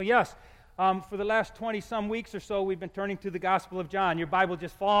Yes, for the last 20-some weeks or so, we've been turning to the Gospel of John. Your Bible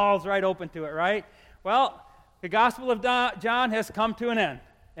just falls right open to it, right? Well, the Gospel of John has come to an end.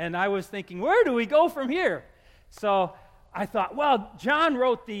 And I was thinking, where do we go from here? So I thought, well, John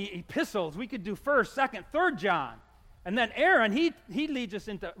wrote the epistles. We could do 1st, 2nd, 3rd John. And then Aaron, he leads us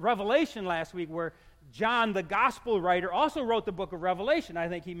into Revelation last week, where John, the Gospel writer, also wrote the book of Revelation. I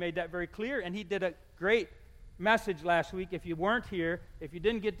think he made that very clear, and he did a great message last week. If you weren't here, if you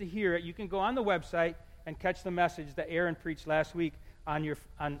didn't get to hear it, you can go on the website and catch the message that Aaron preached last week on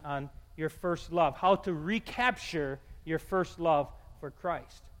your first love, how to recapture your first love for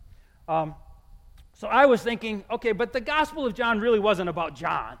Christ. So I was thinking, okay, but the Gospel of John really wasn't about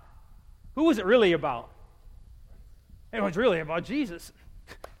John. Who was it really about? It was really about Jesus.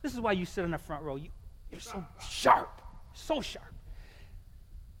 This is why you sit in the front row. You're so sharp, so sharp.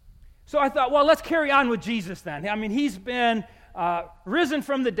 So I thought, well, let's carry on with Jesus then. I mean, he's been risen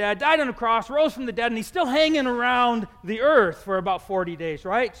from the dead, died on the cross, rose from the dead, and he's still hanging around the earth for about 40 days,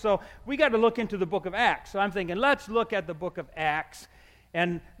 right? So we got to look into the book of Acts. So I'm thinking, let's look at the book of Acts.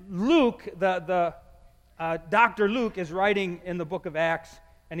 And Luke, Dr. Luke, is writing in the book of Acts,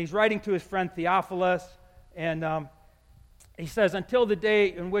 and he's writing to his friend Theophilus, and he says, until the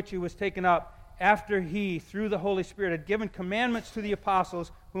day in which he was taken up, after he, through the Holy Spirit, had given commandments to the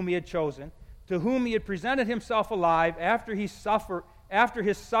apostles whom he had chosen, to whom he had presented himself alive after his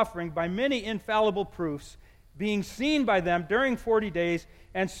suffering by many infallible proofs, being seen by them during 40 days,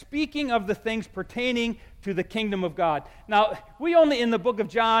 and speaking of the things pertaining to the kingdom of God. Now, we only in the book of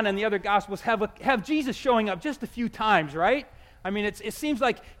John and the other Gospels have Jesus showing up just a few times, right? I mean, it seems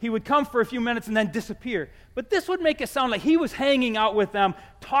like he would come for a few minutes and then disappear. But this would make it sound like he was hanging out with them,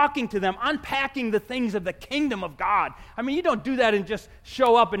 talking to them, unpacking the things of the kingdom of God. I mean, you don't do that and just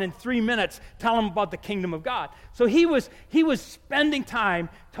show up and in 3 minutes tell them about the kingdom of God. So he was spending time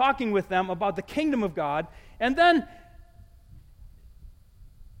talking with them about the kingdom of God. And then,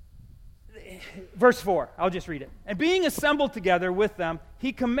 verse 4, I'll just read it. And being assembled together with them,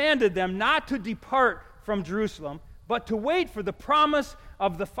 he commanded them not to depart from Jerusalem, but to wait for the promise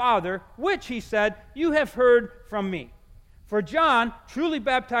of the Father, which, he said, you have heard from me. For John truly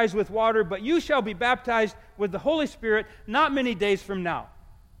baptized with water, but you shall be baptized with the Holy Spirit not many days from now.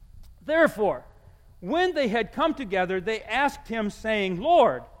 Therefore, when they had come together, they asked him, saying,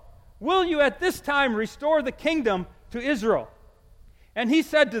 Lord, will you at this time restore the kingdom to Israel? And he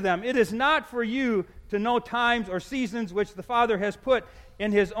said to them, it is not for you to know times or seasons which the Father has put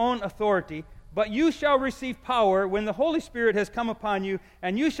in his own authority, but you shall receive power when the Holy Spirit has come upon you,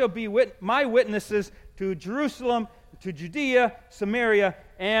 and you shall be my witnesses to Jerusalem, to Judea, Samaria,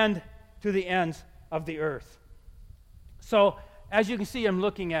 and to the ends of the earth. So, as you can see, I'm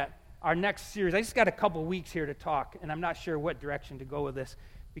looking at our next series. I just got a couple weeks here to talk, and I'm not sure what direction to go with this,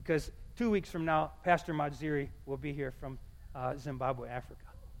 because 2 weeks from now, Pastor Madziri will be here from Zimbabwe, Africa.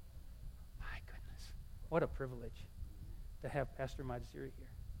 My goodness, what a privilege to have Pastor Madziri here.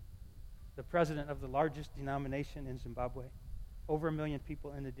 The president of the largest denomination in Zimbabwe. Over 1 million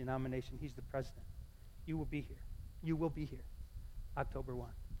people in the denomination. He's the president. You will be here. You will be here. October 1.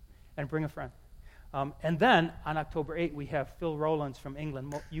 And bring a friend. And then, on October 8, we have Phil Rowlands from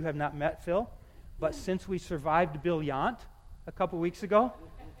England. You have not met Phil, but since we survived Bill Yount a couple weeks ago,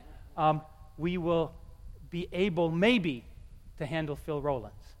 we will be able, maybe, to handle Phil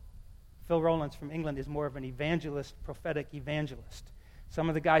Rowlands. Phil Rowlands from England is more of an evangelist, prophetic evangelist. Some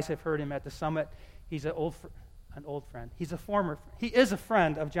of the guys have heard him at the summit. He's an old friend. He is a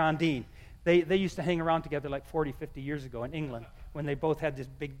friend of John Dean. They used to hang around together like 40, 50 years ago in England when they both had this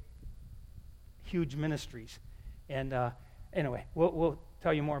big, huge ministries. And anyway, we'll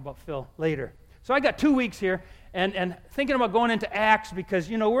tell you more about Phil later. So I got 2 weeks here and thinking about going into Acts because,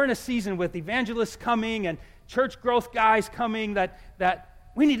 we're in a season with evangelists coming and church growth guys coming that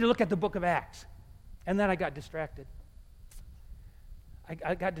we need to look at the book of Acts. And then I got distracted.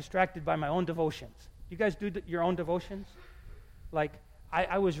 I got distracted by my own devotions. You guys do your own devotions? Like,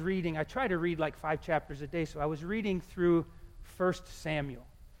 I was reading, I try to read like 5 chapters a day, so I was reading through 1 Samuel,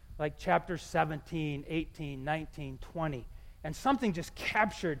 like chapters 17, 18, 19, 20, and something just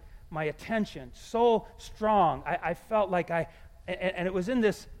captured my attention so strong. I felt like and it was in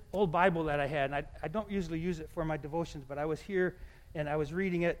this old Bible that I had, and I don't usually use it for my devotions, but I was here, and I was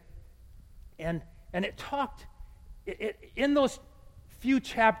reading it, and it talked, in those few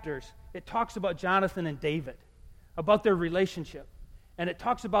chapters, it talks about Jonathan and David, about their relationship, and it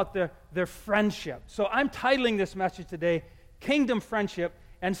talks about their friendship. So I'm titling this message today, Kingdom Friendship,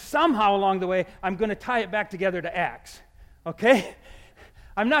 and somehow along the way, I'm going to tie it back together to Acts, okay?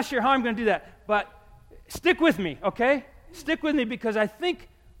 I'm not sure how I'm going to do that, but stick with me, okay? Stick with me because I think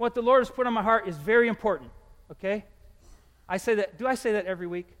what the Lord has put on my heart is very important, okay? I say that, do I say that every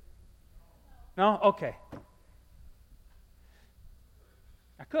week? No? Okay.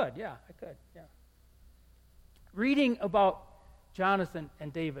 I could, yeah. Reading about Jonathan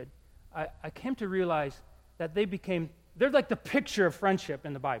and David, I came to realize that they're like the picture of friendship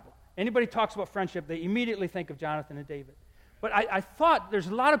in the Bible. Anybody talks about friendship, they immediately think of Jonathan and David. But I thought there's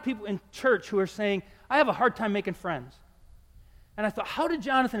a lot of people in church who are saying, I have a hard time making friends. And I thought, how did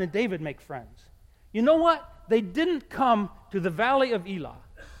Jonathan and David make friends? You know what? They didn't come to the valley of Elah.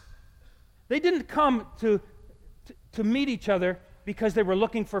 They didn't come to meet each other because they were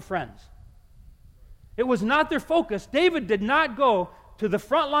looking for friends. It was not their focus. David did not go to the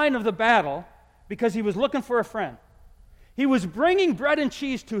front line of the battle because he was looking for a friend. He was bringing bread and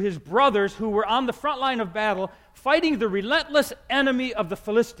cheese to his brothers who were on the front line of battle, fighting the relentless enemy of the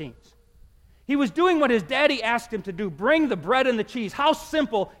Philistines. He was doing what his daddy asked him to do, bring the bread and the cheese. How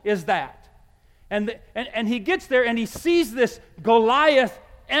simple is that? And he gets there and he sees this Goliath,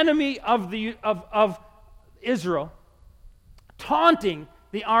 enemy of Israel, taunting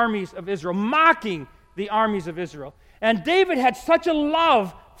the armies of Israel, mocking the armies of Israel. And David had such a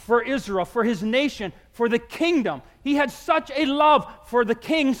love for Israel, for his nation, for the kingdom. He had such a love for the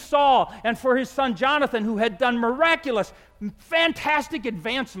king Saul and for his son Jonathan, who had done miraculous, fantastic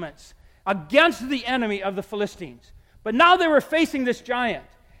advancements against the enemy of the Philistines. But now they were facing this giant.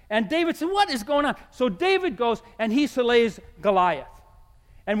 And David said, what is going on? So David goes and he slays Goliath.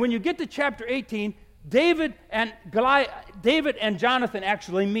 And when you get to chapter 18, David and Jonathan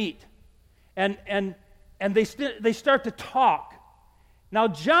actually meet. And they start to talk. Now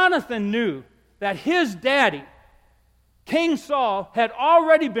Jonathan knew that his daddy, King Saul, had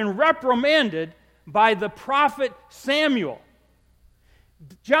already been reprimanded by the prophet Samuel.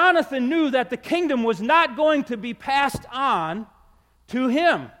 Jonathan knew that the kingdom was not going to be passed on to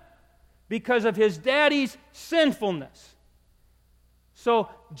him because of his daddy's sinfulness. So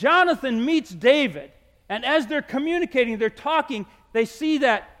Jonathan meets David, and as they're communicating, they're talking, they see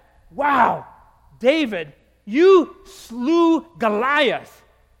that, wow, David, you slew Goliath.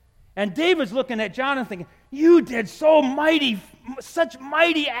 And David's looking at Jonathan thinking, you did such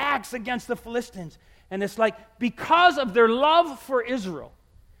mighty acts against the Philistines. And it's like, because of their love for Israel,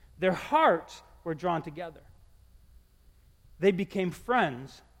 their hearts were drawn together. They became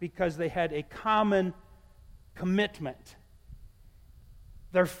friends because they had a common commitment.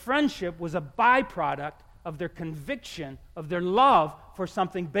 Their friendship was a byproduct of their conviction, of their love for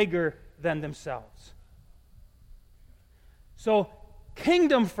something bigger than themselves. So,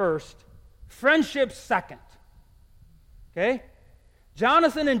 kingdom first, friendship second. Okay?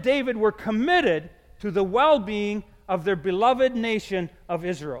 Jonathan and David were committed to the well-being of their beloved nation of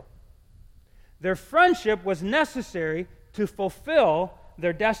Israel. Their friendship was necessary to fulfill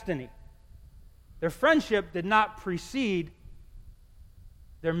their destiny. Their friendship did not precede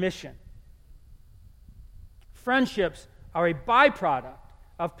their mission. Friendships are a byproduct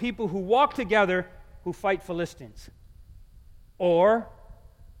of people who walk together who fight Philistines, or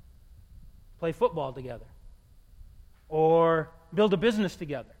play football together, or build a business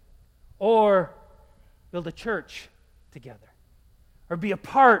together, or build a church together, or be a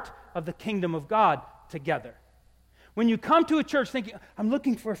part of the kingdom of God together. When you come to a church thinking, I'm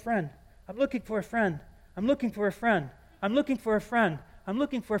looking for a friend, I'm looking for a friend, I'm looking for a friend, I'm looking for a friend, I'm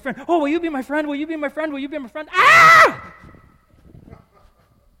looking for a friend. Oh, will you be my friend? Will you be my friend? Will you be my friend? Ah!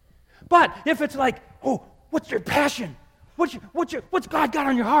 But if it's like, oh, what's your passion? What's God got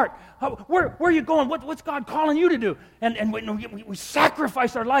on your heart? Where are you going? What's God calling you to do? And we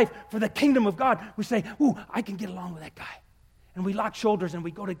sacrifice our life for the kingdom of God. We say, ooh, I can get along with that guy. And we lock shoulders and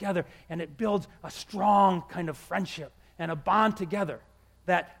we go together, and it builds a strong kind of friendship and a bond together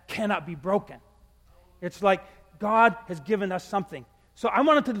that cannot be broken. It's like God has given us something. So I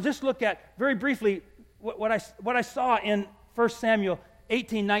wanted to just look at, very briefly, what I saw in 1 Samuel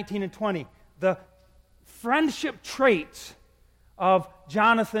 18, 19, and 20. The friendship traits of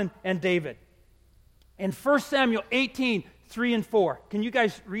Jonathan and David. In 1 Samuel 18, 3 and 4. Can you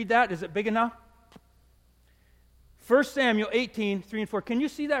guys read that? Is it big enough? 1 Samuel 18, 3 and 4. Can you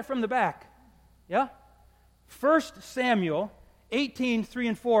see that from the back? Yeah? 1 Samuel 18, 3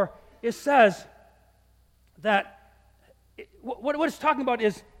 and 4. It says that what it's talking about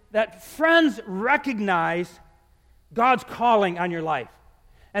is that friends recognize God's calling on your life,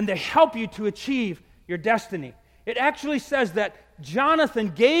 and they help you to achieve your destiny. It actually says that Jonathan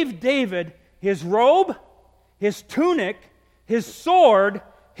gave David his robe, his tunic, his sword,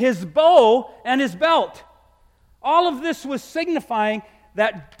 his bow, and his belt. All of this was signifying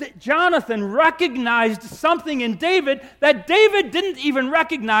that Jonathan recognized something in David that David didn't even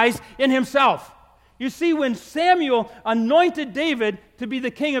recognize in himself. You see, when Samuel anointed David to be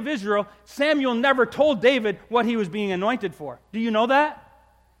the king of Israel, Samuel never told David what he was being anointed for. Do you know that?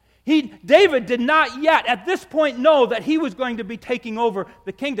 David did not yet, at this point, know that he was going to be taking over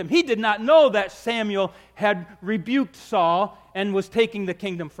the kingdom. He did not know that Samuel had rebuked Saul and was taking the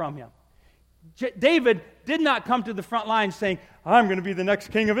kingdom from him. David did not come to the front line saying, I'm going to be the next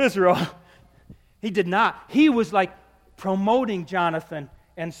king of Israel. He did not. He was like promoting Jonathan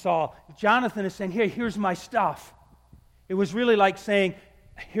and Saul. Jonathan is saying, here's my stuff. It was really like saying,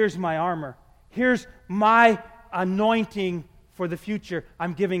 here's my armor. Here's my anointing for the future.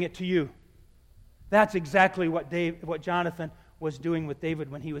 I'm giving it to you. That's exactly what Jonathan was doing with David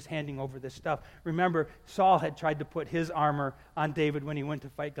when he was handing over this stuff. Remember, Saul had tried to put his armor on David when he went to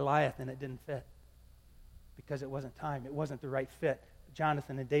fight Goliath, and it didn't fit because it wasn't time. It wasn't the right fit.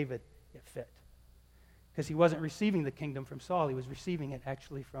 Jonathan and David, it fit. Because he wasn't receiving the kingdom from Saul. He was receiving it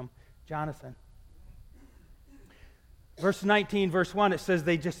actually from Jonathan. Verse 19, verse 1, it says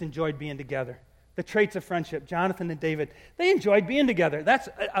they just enjoyed being together. The traits of friendship, Jonathan and David, they enjoyed being together. That's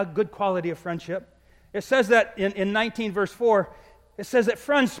a good quality of friendship. It says that in 19, verse 4, it says that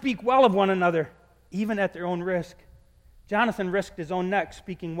friends speak well of one another, even at their own risk. Jonathan risked his own neck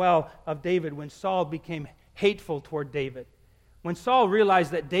speaking well of David when Saul became hateful toward David. When Saul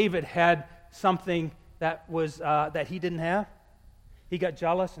realized that David had something that he didn't have, he got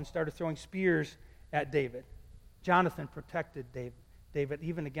jealous and started throwing spears at David. Jonathan protected David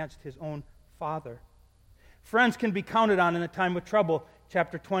even against his own father. Friends can be counted on in a time of trouble,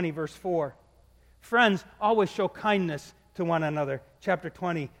 chapter 20, verse 4. Friends always show kindness to one another, chapter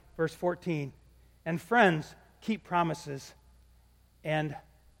 20, verse 14. And friends keep promises and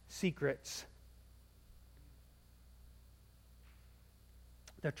secrets.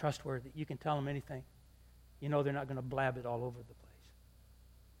 They're trustworthy. You can tell them anything. You know they're not going to blab it all over the place.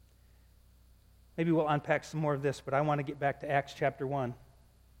 Maybe we'll unpack some more of this, but I want to get back to Acts chapter 1.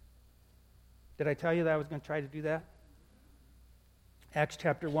 Did I tell you that I was going to try to do that? Acts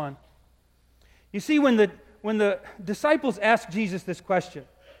chapter 1. You see, when the disciples asked Jesus this question,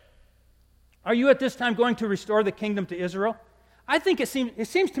 are you at this time going to restore the kingdom to Israel? I think it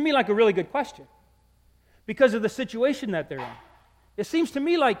seems to me like a really good question because of the situation that they're in. It seems to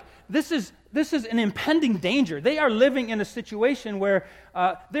me like this is an impending danger. They are living in a situation where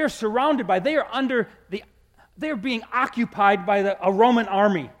they're surrounded by, they're being occupied by a Roman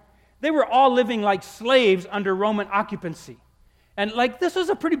army. They were all living like slaves under Roman occupancy. And this is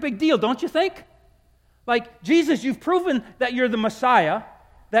a pretty big deal, don't you think? Jesus, you've proven that you're the Messiah,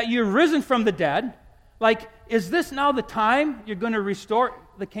 that you're risen from the dead. Is this now the time you're going to restore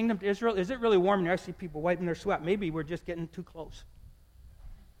the kingdom to Israel? Is it really warm in here? I see people wiping their sweat. Maybe we're just getting too close.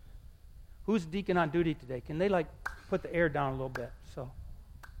 Who's deacon on duty today? Can they put the air down a little bit? So,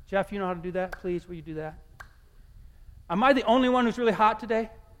 Jeff, you know how to do that? Please, will you do that? Am I the only one who's really hot today?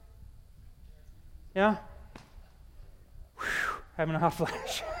 Yeah? Whew, having a hot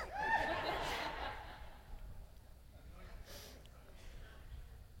flash.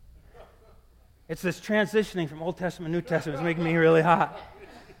 It's this transitioning from Old Testament to New Testament is making me really hot.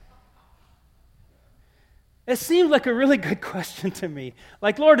 It seemed like a really good question to me.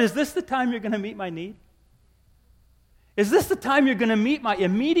 Lord, is this the time you're going to meet my need? Is this the time you're going to meet my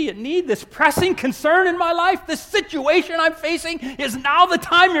immediate need, this pressing concern in my life, this situation I'm facing? Is now the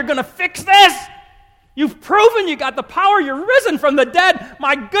time you're going to fix this? You've proven you got the power. You're risen from the dead.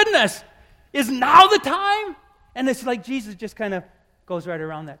 My goodness. Is now the time? And it's like Jesus just kind of goes right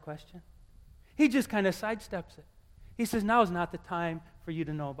around that question. He just kind of sidesteps it. He says, now is not the time for you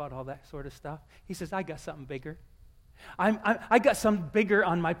to know about all that sort of stuff. He says, I got something bigger. I got something bigger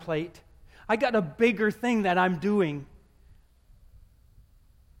on my plate. I got a bigger thing that I'm doing.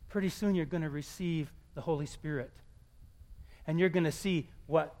 Pretty soon you're going to receive the Holy Spirit. And you're going to see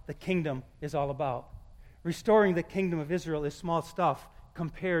what the kingdom is all about. Restoring the kingdom of Israel is small stuff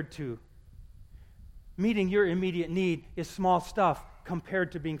compared to meeting your immediate need is small stuff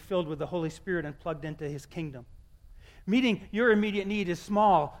compared to being filled with the Holy Spirit and plugged into His kingdom. Meeting your immediate need is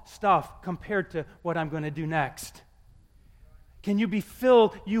small stuff compared to what I'm going to do next. Can you be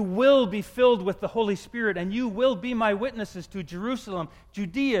filled? You will be filled with the Holy Spirit, and you will be my witnesses to Jerusalem,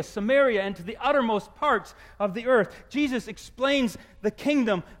 Judea, Samaria, and to the uttermost parts of the earth. Jesus explains the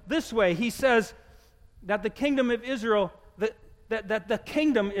kingdom this way. He says that the kingdom of Israel, that the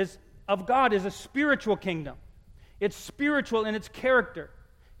kingdom of God is a spiritual kingdom. It's spiritual in its character.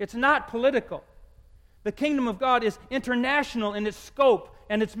 It's not political. The kingdom of God is international in its scope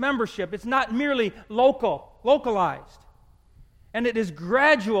and its membership. It's not merely localized. And it is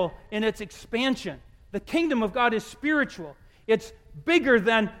gradual in its expansion. The kingdom of God is spiritual. It's bigger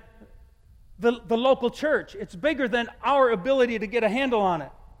than the local church. It's bigger than our ability to get a handle on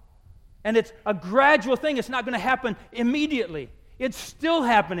it. And it's a gradual thing. It's not going to happen immediately. It's still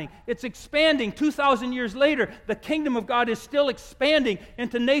happening. It's expanding. 2,000 years later, the kingdom of God is still expanding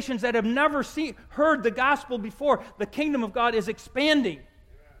into nations that have never heard the gospel before. The kingdom of God is expanding.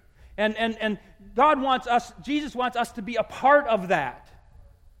 And God wants us, Jesus wants us to be a part of that.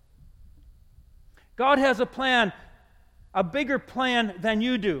 God has a plan, a bigger plan than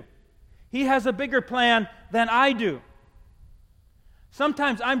you do. He has a bigger plan than I do.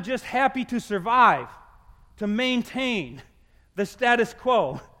 Sometimes I'm just happy to survive, to maintain the status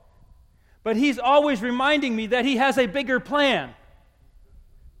quo. But He's always reminding me that He has a bigger plan.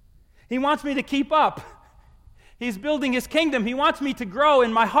 He wants me to keep up. He's building His kingdom. He wants me to grow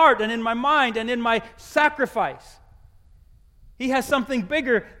in my heart and in my mind and in my sacrifice. He has something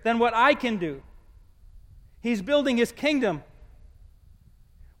bigger than what I can do. He's building His kingdom.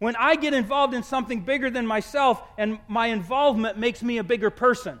 When I get involved in something bigger than myself, and my involvement makes me a bigger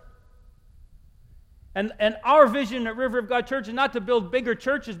person. And our vision at River of God Church is not to build bigger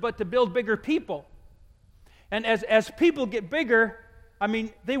churches, but to build bigger people. And as people get bigger,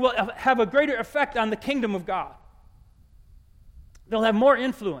 they will have a greater effect on the kingdom of God. They'll have more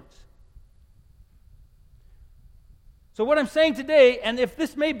influence. So what I'm saying today, and if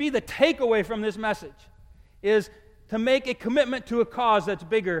this may be the takeaway from this message, is to make a commitment to a cause that's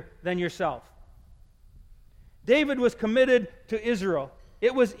bigger than yourself. David was committed to Israel.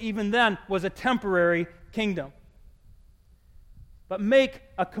 It was, even then, was a temporary kingdom. But make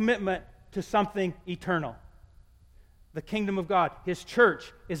a commitment to something eternal. The kingdom of God, His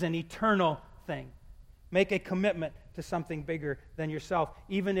church, is an eternal thing. Make a commitment to something bigger than yourself,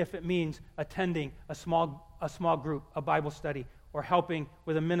 even if it means attending a small group, a Bible study, or helping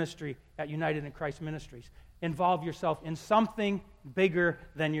with a ministry at United in Christ Ministries. Involve yourself in something bigger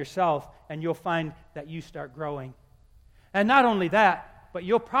than yourself, and you'll find that you start growing. And not only that, but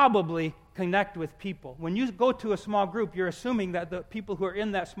you'll probably connect with people. When you go to a small group, you're assuming that the people who are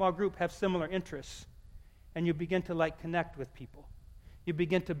in that small group have similar interests, and you begin to connect with people. You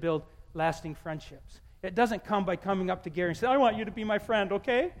begin to build lasting friendships. It doesn't come by coming up to Gary and saying, I want you to be my friend,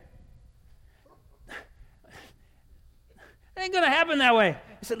 okay? It ain't going to happen that way.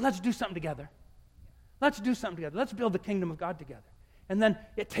 He said, let's do something together. Let's do something together. Let's build the kingdom of God together. And then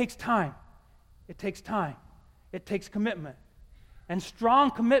it takes time. It takes time. It takes commitment. And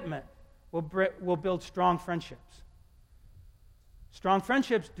strong commitment will build strong friendships. Strong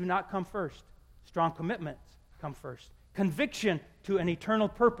friendships do not come first. Strong commitments come first. Conviction to an eternal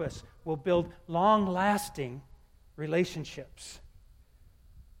purpose will build long-lasting relationships.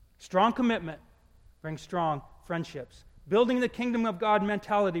 Strong commitment brings strong friendships. Building the kingdom of God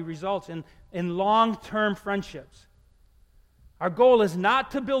mentality results in long-term friendships. Our goal is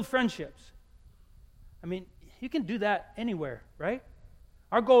not to build friendships. You can do that anywhere, right?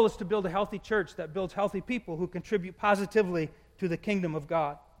 Our goal is to build a healthy church that builds healthy people who contribute positively to the kingdom of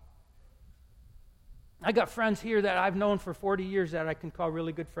God. I got friends here that I've known for 40 years that I can call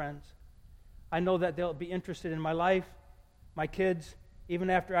really good friends. I know that they'll be interested in my life, my kids. Even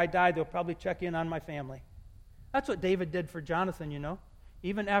after I die, they'll probably check in on my family. That's what David did for Jonathan,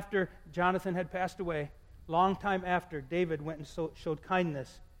 Even after Jonathan had passed away, long time after, David went and showed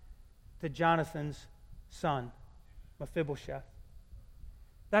kindness to Jonathan's son, Mephibosheth.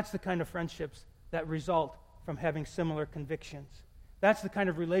 That's the kind of friendships that result from having similar convictions. That's the kind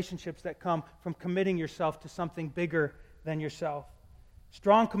of relationships that come from committing yourself to something bigger than yourself.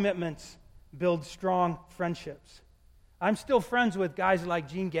 Strong commitments build strong friendships. I'm still friends with guys like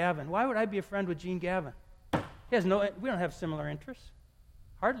Gene Gavin. Why would I be a friend with Gene Gavin? We don't have similar interests.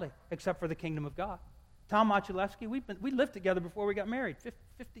 Hardly, except for the kingdom of God. Tom Machulewski, we lived together before we got married.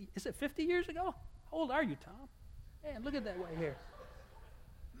 50 years ago? How old are you, Tom? Man, look at that white hair.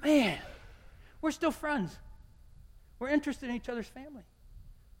 Man, we're still friends. We're interested in each other's family.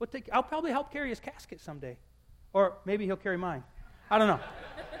 I'll probably help carry his casket someday. Or maybe he'll carry mine. I don't know.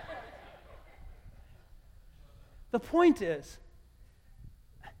 The point is,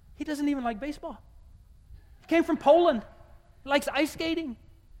 he doesn't even like baseball. He came from Poland. He likes ice skating.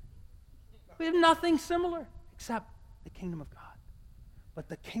 We have nothing similar except the kingdom of God. But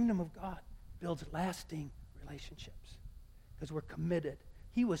the kingdom of God builds lasting relationships because we're committed.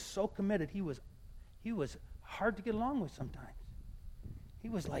 He was so committed. He was hard to get along with sometimes. He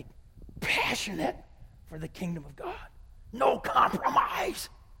was passionate for the kingdom of God. No compromise.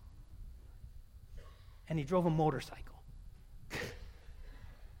 And he drove a motorcycle.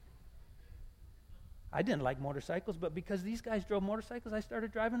 I didn't like motorcycles, but because these guys drove motorcycles, I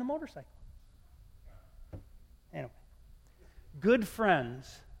started driving a motorcycle. Anyway, good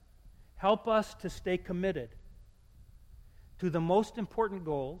friends help us to stay committed to the most important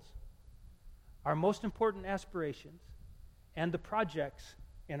goals, our most important aspirations, and the projects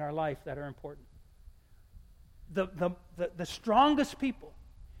in our life that are important. The strongest people,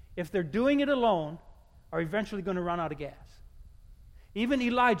 if they're doing it alone, are eventually going to run out of gas. Even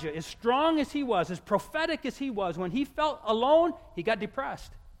Elijah, as strong as he was, as prophetic as he was, when he felt alone, he got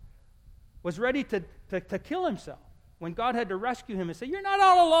depressed, was ready to kill himself. When God had to rescue him and say, "You're not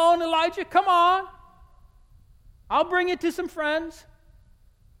all alone, Elijah, come on. I'll bring you to some friends."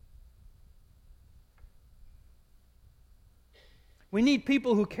 We need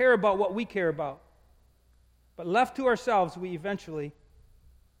people who care about what we care about. But left to ourselves, we eventually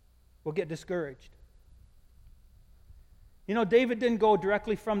will get discouraged. You know, David didn't go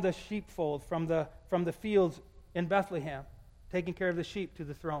directly from the sheepfold, from the fields in Bethlehem, taking care of the sheep, to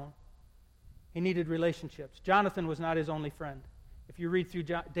the throne. He needed relationships. Jonathan was not his only friend. If you read through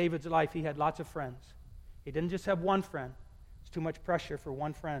David's life, he had lots of friends. He didn't just have one friend. It's too much pressure for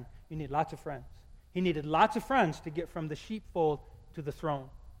one friend. You need lots of friends. He needed lots of friends to get from the sheepfold to the throne.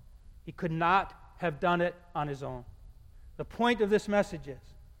 He could not have done it on his own. The point of this message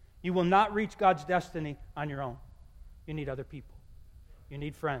is, you will not reach God's destiny on your own. You need other people. You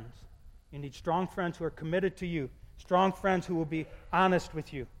need friends. You need strong friends who are committed to you, strong friends who will be honest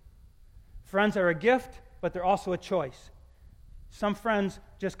with you. Friends are a gift, but they're also a choice. Some friends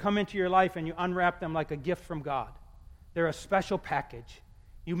just come into your life and you unwrap them like a gift from God. They're a special package.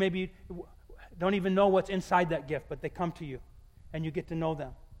 You maybe don't even know what's inside that gift, but they come to you and you get to know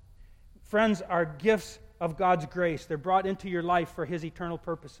them. Friends are gifts of God's grace. They're brought into your life for His eternal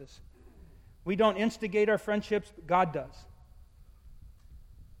purposes. We don't instigate our friendships, God does.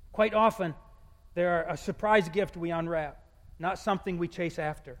 Quite often, they're a surprise gift we unwrap, not something we chase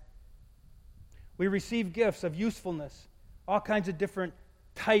after. We receive gifts of usefulness. All kinds of different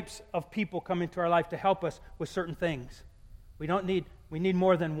types of people come into our life to help us with certain things. We need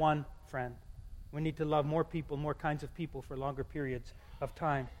more than one friend. We need to love more people, more kinds of people for longer periods of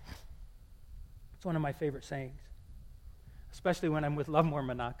time. It's one of my favorite sayings, especially when I'm with Lovemore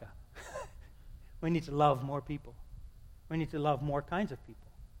Manaka. We need to love more people. We need to love more kinds of people.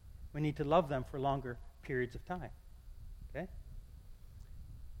 We need to love them for longer periods of time. Okay?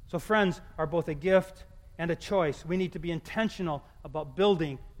 So friends are both a gift and a choice. We need to be intentional about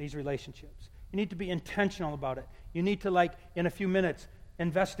building these relationships. You need to be intentional about it. You need to, in a few minutes,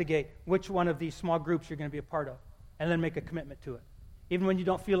 investigate which one of these small groups you're going to be a part of, and then make a commitment to it. Even when you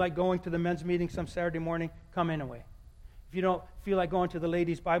don't feel like going to the men's meeting some Saturday morning, come anyway. If you don't feel like going to the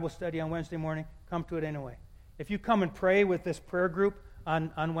ladies' Bible study on Wednesday morning, come to it anyway. If you come and pray with this prayer group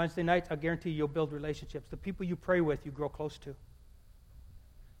on Wednesday nights, I guarantee you'll build relationships. The people you pray with, you grow close to.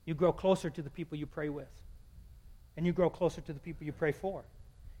 You grow closer to the people you pray with. And you grow closer to the people you pray for.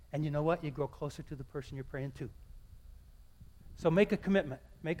 And you know what? You grow closer to the person you're praying to. So make a commitment.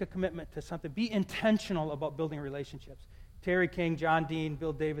 Make a commitment to something. Be intentional about building relationships. Terry King, John Dean,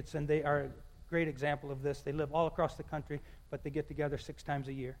 Bill Davidson, they are a great example of this. They live all across the country, but they get together 6 times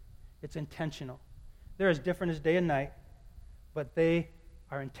a year. It's intentional. They're as different as day and night, but they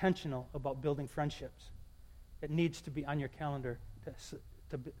are intentional about building friendships. It needs to be on your calendar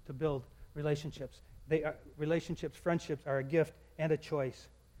to build relationships. Friendships are a gift and a choice.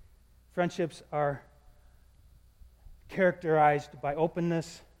 Friendships are characterized by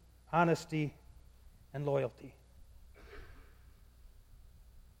openness, honesty, and loyalty,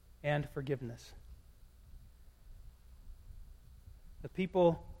 and forgiveness.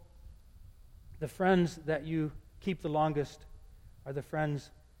 The friends that you keep the longest are the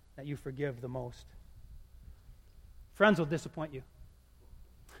friends that you forgive the most. Friends will disappoint you.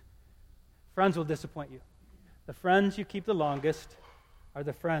 Friends will disappoint you. The friends you keep the longest are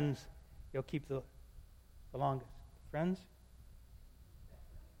the friends you'll keep the longest. Friends?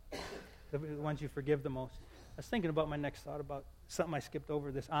 The ones you forgive the most. I was thinking about my next thought about something I skipped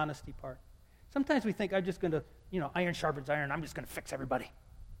over, this honesty part. Sometimes we think I'm just going to, iron sharpens iron. I'm just going to fix everybody.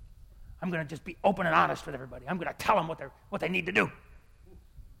 I'm going to just be open and honest with everybody. I'm going to tell them what they need to do.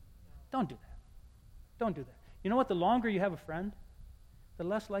 Don't do that. Don't do that. You know what? The longer you have a friend, the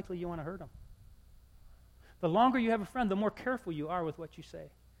less likely you want to hurt them. The longer you have a friend, the more careful you are with what you say.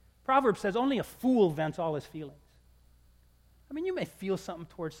 Proverbs says only a fool vents all his feelings. I mean, you may feel something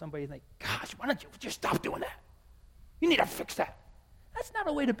towards somebody and think, gosh, why don't you just stop doing that? You need to fix that. That's not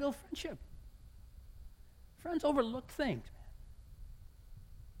a way to build friendship. Friends overlook things,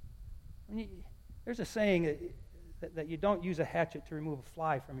 man. There's a saying that you don't use a hatchet to remove a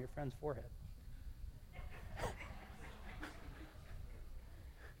fly from your friend's forehead.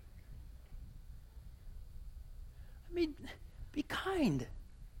 Be kind.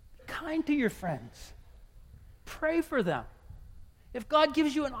 Be kind to your friends. Pray for them. If God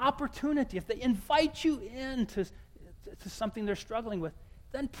gives you an opportunity, if they invite you into something they're struggling with,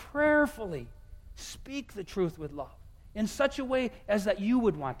 then prayerfully speak the truth with love in such a way as that you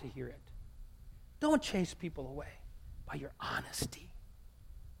would want to hear it. Don't chase people away by your honesty.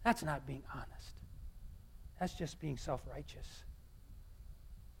 That's not being honest. That's just being self-righteous.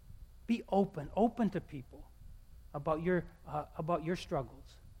 Be open to people about your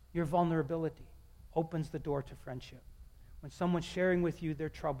struggles. Your vulnerability opens the door to friendship. When someone's sharing with you their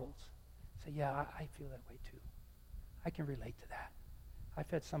troubles, say, yeah, I feel that way too. I can relate to that. I've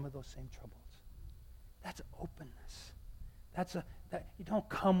had some of those same troubles. That's openness. That you don't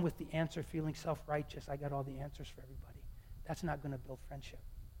come with the answer feeling self-righteous. I got all the answers for everybody. That's not going to build friendship.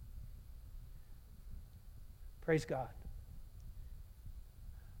 Praise God.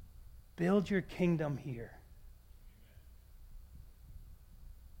 Build your kingdom here.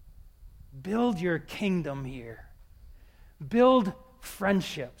 Build your kingdom here. Build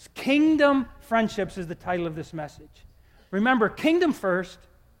friendships. Kingdom friendships is the title of this message. Remember, kingdom first,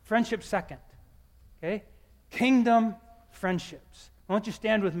 friendship second. Okay? Kingdom friendships. I want you to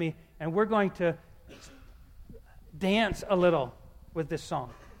stand with me, and we're going to dance a little with this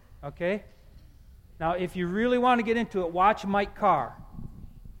song. Okay? Now, if you really want to get into it, watch Mike Carr.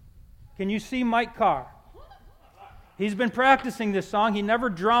 Can you see Mike Carr? He's been practicing this song. He never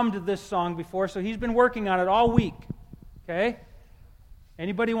drummed this song before, so he's been working on it all week. Okay?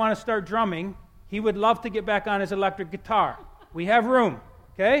 Anybody want to start drumming? He would love to get back on his electric guitar. We have room.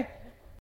 Okay?